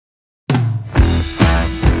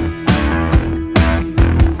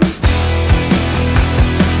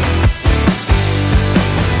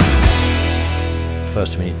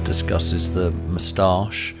discusses the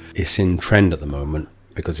moustache. It's in trend at the moment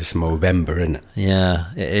because it's Movember, isn't it?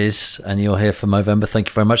 Yeah, it is. And you're here for Movember. Thank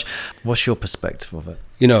you very much. What's your perspective of it?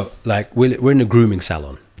 You know, like we're in a grooming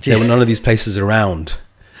salon. There were none of these places around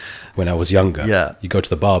when I was younger. Yeah. You go to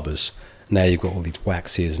the barbers. Now you've got all these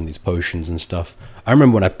waxes and these potions and stuff. I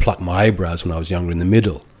remember when I plucked my eyebrows when I was younger in the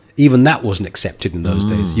middle. Even that wasn't accepted in those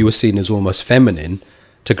days. You were seen as almost feminine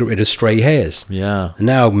to get rid of stray hairs. Yeah. And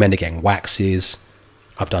now men are getting waxes.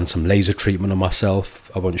 I've done some laser treatment on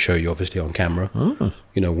myself. I won't show you, obviously, on camera. Oh.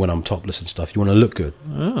 You know, when I'm topless and stuff, you want to look good.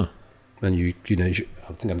 Oh. And you know,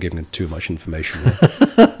 I think I'm giving too much information.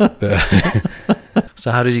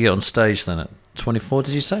 So how did you get on stage then? At 24,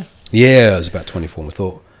 did you say? Yeah, I was about 24. And I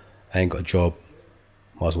thought, I ain't got a job.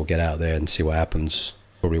 Might as well get out there and see what happens.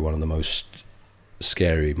 Probably one of the most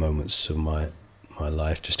scary moments of my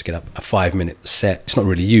life, just to get up a 5-minute set. It's not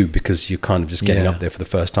really you because you're kind of just getting up there for the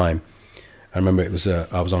first time. I remember it was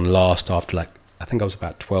I was on last after, like, I think I was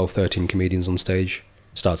about 12, 13 comedians on stage.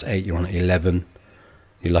 Starts at 8, you're on at 11.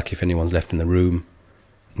 You're lucky if anyone's left in the room.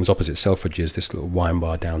 It was opposite Selfridges, this little wine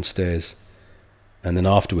bar downstairs. And then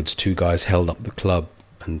afterwards, 2 guys held up the club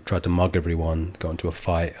and tried to mug everyone, got into a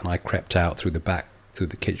fight, and I crept out through the back, through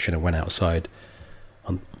the kitchen, and went outside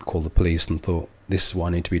and called the police and thought, this is what I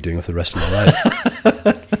need to be doing for the rest of my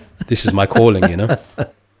life. This is my calling, you know?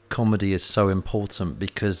 Comedy is so important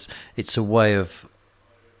because it's a way of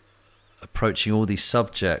approaching all these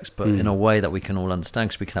subjects, but in a way that we can all understand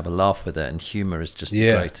because we can have a laugh with it, and humour is just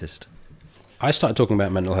the greatest. I started talking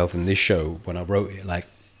about mental health in this show when I wrote it. Like,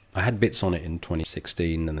 I had bits on it in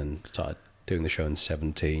 2016 and then started doing the show in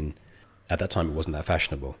 2017. At that time, it wasn't that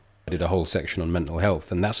fashionable. I did a whole section on mental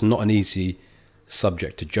health, and that's not an easy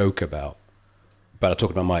subject to joke about. But I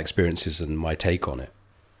talk about my experiences and my take on it.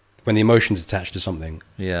 When the emotion's attached to something,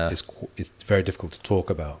 it's very difficult to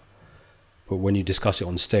talk about. But when you discuss it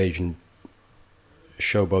on stage and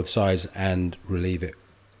show both sides and relieve it,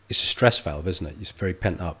 it's a stress valve, isn't it? It's very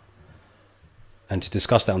pent up. And to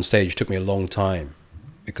discuss that on stage took me a long time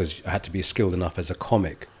because I had to be skilled enough as a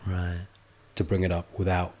comic to bring it up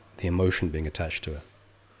without the emotion being attached to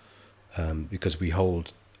it. Because we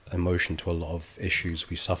hold emotion to a lot of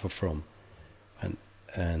issues we suffer from.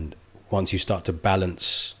 And once you start to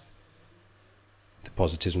balance the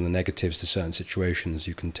positives and the negatives to certain situations,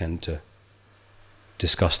 you can tend to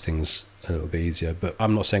discuss things a little bit easier. But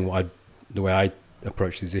I'm not saying the way I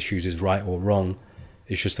approach these issues is right or wrong.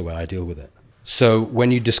 It's just the way I deal with it. So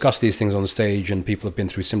when you discuss these things on stage and people have been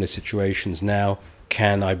through similar situations, now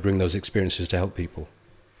can I bring those experiences to help people,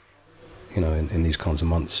 you know, in these kinds of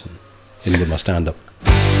months, and in with my stand-up.